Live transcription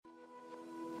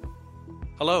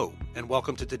Hello, and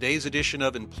welcome to today's edition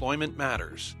of Employment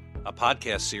Matters, a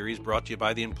podcast series brought to you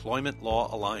by the Employment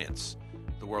Law Alliance,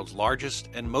 the world's largest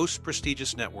and most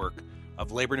prestigious network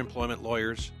of labor and employment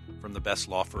lawyers from the best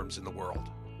law firms in the world.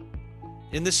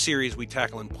 In this series, we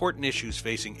tackle important issues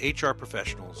facing HR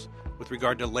professionals with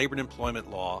regard to labor and employment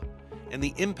law and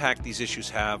the impact these issues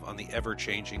have on the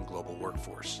ever-changing global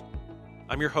workforce.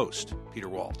 I'm your host, Peter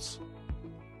Waltz.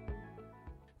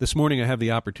 This morning, I have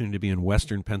the opportunity to be in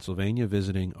Western Pennsylvania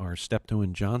visiting our Steptoe &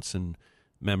 Johnson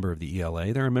member of the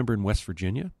ELA. They're a member in West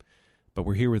Virginia, but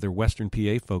we're here with their Western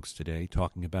PA folks today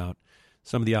talking about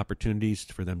some of the opportunities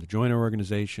for them to join our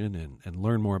organization and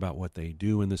learn more about what they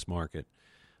do in this market.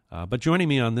 But joining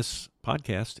me on this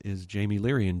podcast is Jamie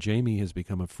Leary, and Jamie has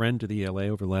become a friend to the ELA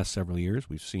over the last several years.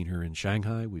 We've seen her in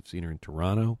Shanghai, we've seen her in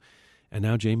Toronto, and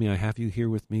now, Jamie, I have you here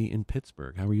with me in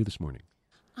Pittsburgh. How are you this morning?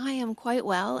 I am quite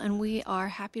well, and we are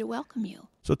happy to welcome you.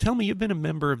 So tell me, you've been a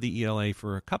member of the ELA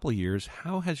for a couple of years.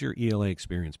 How has your ELA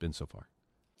experience been so far?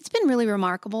 It's been really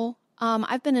remarkable.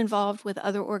 I've been involved with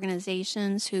other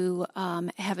organizations who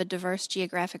have a diverse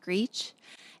geographic reach,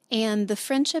 and the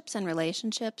friendships and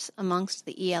relationships amongst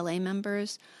the ELA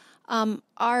members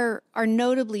are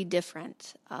notably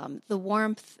different. The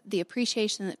warmth, the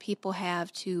appreciation that people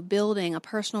have to building a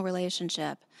personal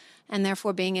relationship and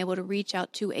therefore being able to reach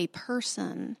out to a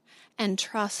person and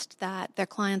trust that their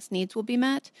client's needs will be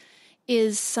met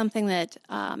is something that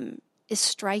is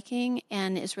striking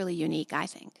and is really unique, I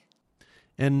think.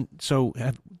 And so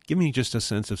give me just a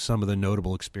sense of some of the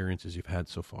notable experiences you've had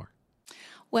so far.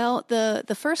 Well,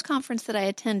 the first conference that I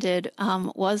attended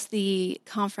was the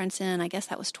conference in, I guess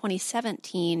that was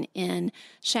 2017 in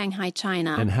Shanghai,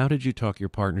 China. And how did you talk your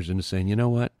partners into saying, you know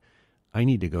what, I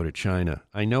need to go to China?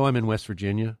 I know I'm in West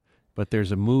Virginia, but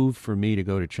there's a move for me to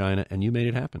go to China, and you made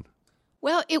it happen.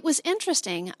 Well, it was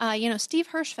interesting. Steve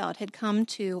Hirschfeld had come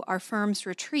to our firm's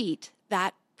retreat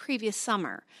that previous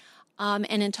summer. And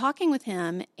in talking with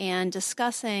him and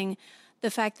discussing the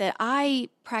fact that I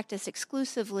practice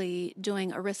exclusively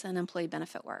doing ERISA and employee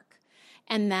benefit work,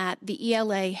 and that the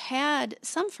ELA had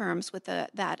some firms with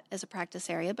that as a practice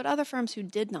area, but other firms who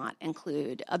did not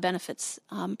include a benefits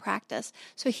practice.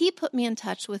 So he put me in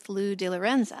touch with Lou De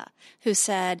Lorenza, who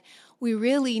said, we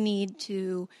really need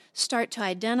to start to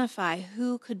identify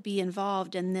who could be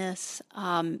involved in this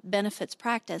benefits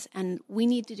practice, and we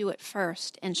need to do it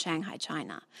first in Shanghai,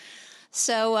 China.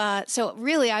 So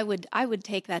really, I would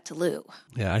take that to Lou.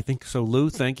 Yeah, I think so. Lou,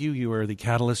 thank you. You are the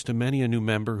catalyst to many a new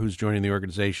member who's joining the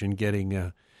organization, getting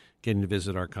to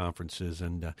visit our conferences.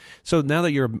 And so now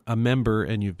that you're a member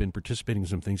and you've been participating in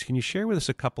some things, can you share with us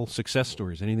a couple success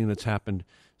stories? Anything that's happened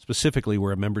specifically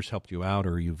where a member's helped you out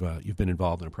or you've been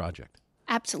involved in a project?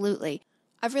 Absolutely.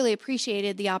 I've really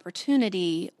appreciated the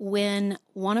opportunity when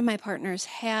one of my partners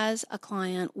has a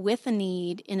client with a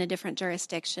need in a different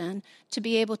jurisdiction to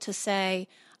be able to say,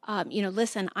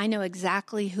 listen, I know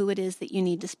exactly who it is that you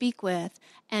need to speak with,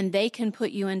 and they can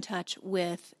put you in touch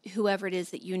with whoever it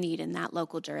is that you need in that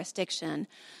local jurisdiction.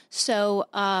 So,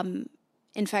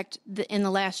 in fact, in the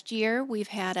last year, we've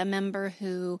had a member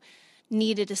who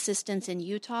needed assistance in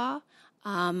Utah.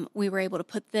 We were able to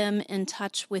put them in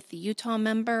touch with the Utah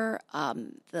member.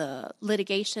 The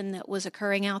litigation that was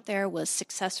occurring out there was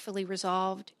successfully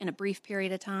resolved in a brief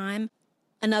period of time.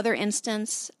 Another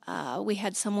instance, we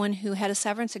had someone who had a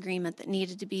severance agreement that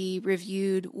needed to be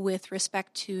reviewed with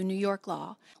respect to New York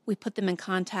law. We put them in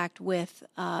contact with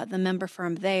the member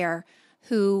firm there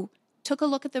who took a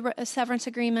look at the severance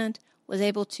agreement, was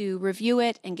able to review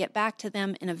it and get back to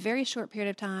them in a very short period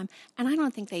of time, and I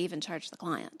don't think they even charged the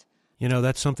client. You know,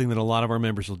 that's something that a lot of our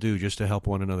members will do just to help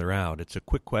one another out. It's a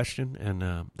quick question,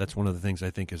 and that's one of the things I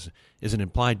think is an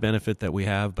implied benefit that we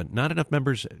have, but not enough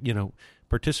members,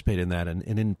 participate in that. And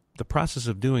in the process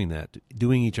of doing that,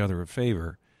 doing each other a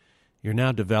favor, you're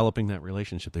now developing that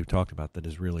relationship that we've talked about that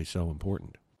is really so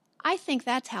important. I think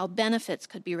that's how benefits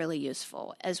could be really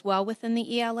useful as well within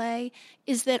the ELA,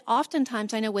 is that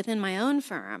oftentimes, I know within my own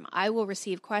firm, I will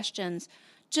receive questions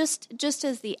just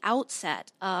as the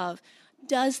outset of,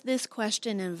 does this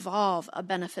question involve a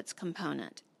benefits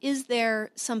component? Is there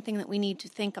something that we need to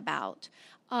think about?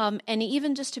 And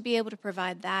even just to be able to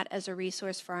provide that as a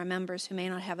resource for our members who may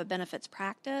not have a benefits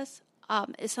practice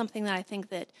is something that I think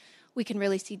that we can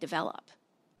really see develop.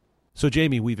 So,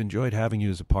 Jamie, we've enjoyed having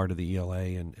you as a part of the ELA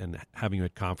and having you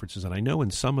at conferences. And I know in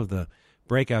some of the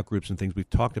breakout groups and things, we've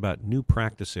talked about new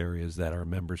practice areas that our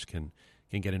members can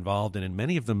get involved in. And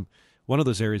many of them, one of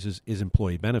those areas is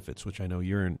employee benefits, which I know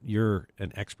you're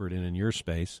an expert in your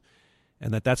space,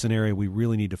 and that's an area we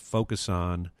really need to focus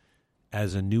on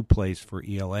as a new place for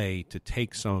ELA to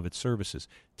take some of its services.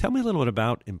 Tell me a little bit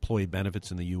about employee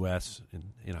benefits in the U.S.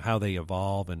 and how they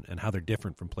evolve and how they're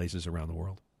different from places around the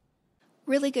world.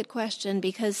 Really good question,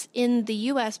 because in the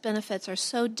U.S., benefits are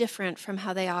so different from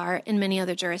how they are in many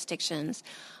other jurisdictions.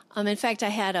 In fact, I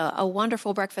had a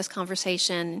wonderful breakfast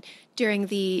conversation during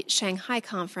the Shanghai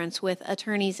conference with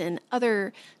attorneys in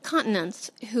other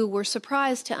continents who were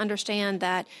surprised to understand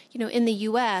that, in the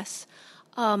U.S.,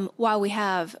 while we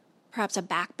have perhaps a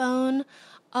backbone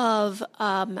of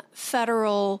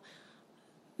federal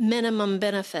minimum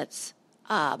benefits,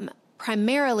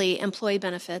 primarily employee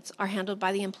benefits are handled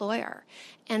by the employer.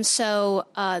 And so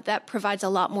that provides a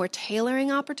lot more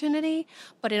tailoring opportunity,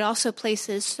 but it also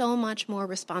places so much more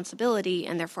responsibility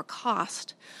and therefore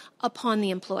cost upon the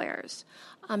employers,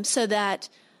 so that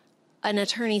an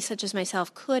attorney such as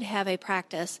myself could have a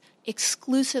practice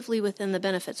exclusively within the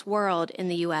benefits world in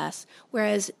the U.S.,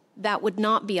 whereas that would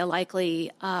not be a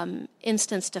likely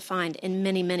instance to find in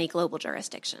many, many global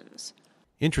jurisdictions.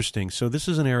 Interesting. So this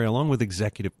is an area, along with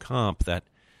executive comp, that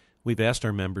we've asked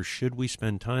our members, should we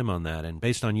spend time on that? And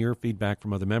based on your feedback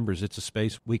from other members, it's a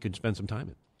space we could spend some time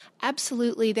in.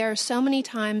 Absolutely. There are so many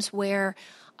times where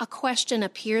a question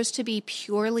appears to be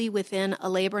purely within a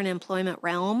labor and employment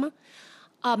realm,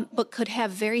 but could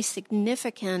have very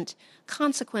significant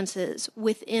consequences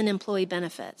within employee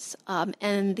benefits.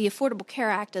 And the Affordable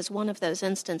Care Act is one of those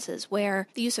instances where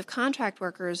the use of contract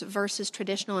workers versus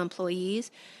traditional employees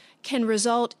can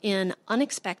result in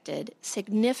unexpected,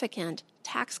 significant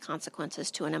tax consequences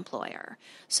to an employer,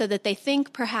 so that they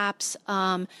think perhaps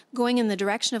going in the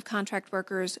direction of contract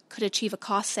workers could achieve a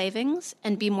cost savings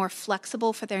and be more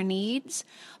flexible for their needs,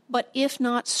 but if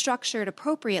not structured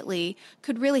appropriately,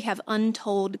 could really have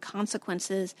untold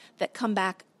consequences that come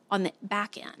back on the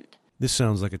back end. This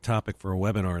sounds like a topic for a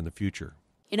webinar in the future.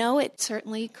 It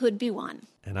certainly could be one.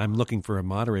 And I'm looking for a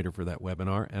moderator for that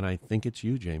webinar, and I think it's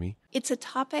you, Jamie. It's a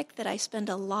topic that I spend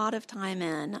a lot of time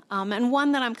in, and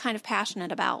one that I'm kind of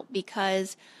passionate about,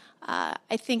 because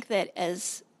I think that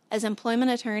as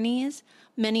employment attorneys,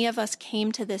 many of us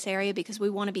came to this area because we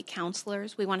want to be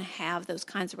counselors. We want to have those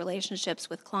kinds of relationships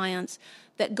with clients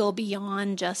that go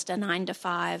beyond just a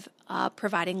 9-to-5,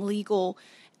 providing legal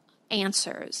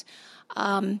answers.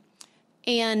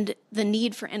 And the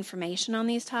need for information on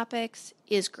these topics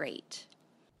is great.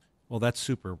 Well, that's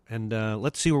super. And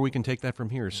let's see where we can take that from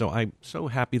here. So I'm so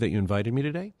happy that you invited me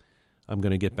today. I'm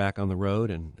going to get back on the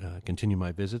road and continue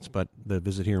my visits, but the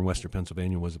visit here in Western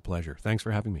Pennsylvania was a pleasure. Thanks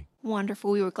for having me. Wonderful.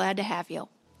 We were glad to have you.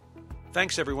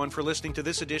 Thanks, everyone, for listening to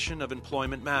this edition of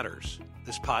Employment Matters.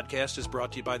 This podcast is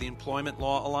brought to you by the Employment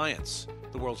Law Alliance,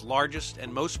 the world's largest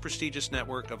and most prestigious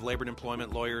network of labor and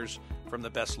employment lawyers from the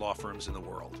best law firms in the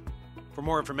world. For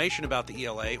more information about the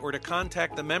ELA or to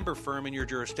contact the member firm in your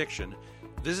jurisdiction,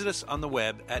 visit us on the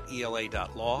web at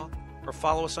ela.law or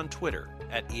follow us on Twitter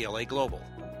at ELA Global.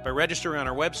 By registering on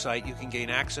our website, you can gain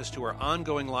access to our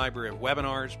ongoing library of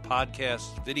webinars,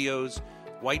 podcasts, videos,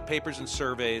 white papers, and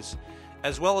surveys,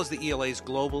 as well as the ELA's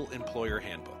Global Employer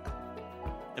Handbook.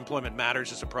 Employment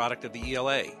Matters is a product of the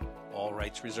ELA, all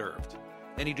rights reserved.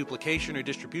 Any duplication or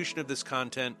distribution of this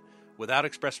content without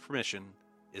express permission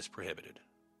is prohibited.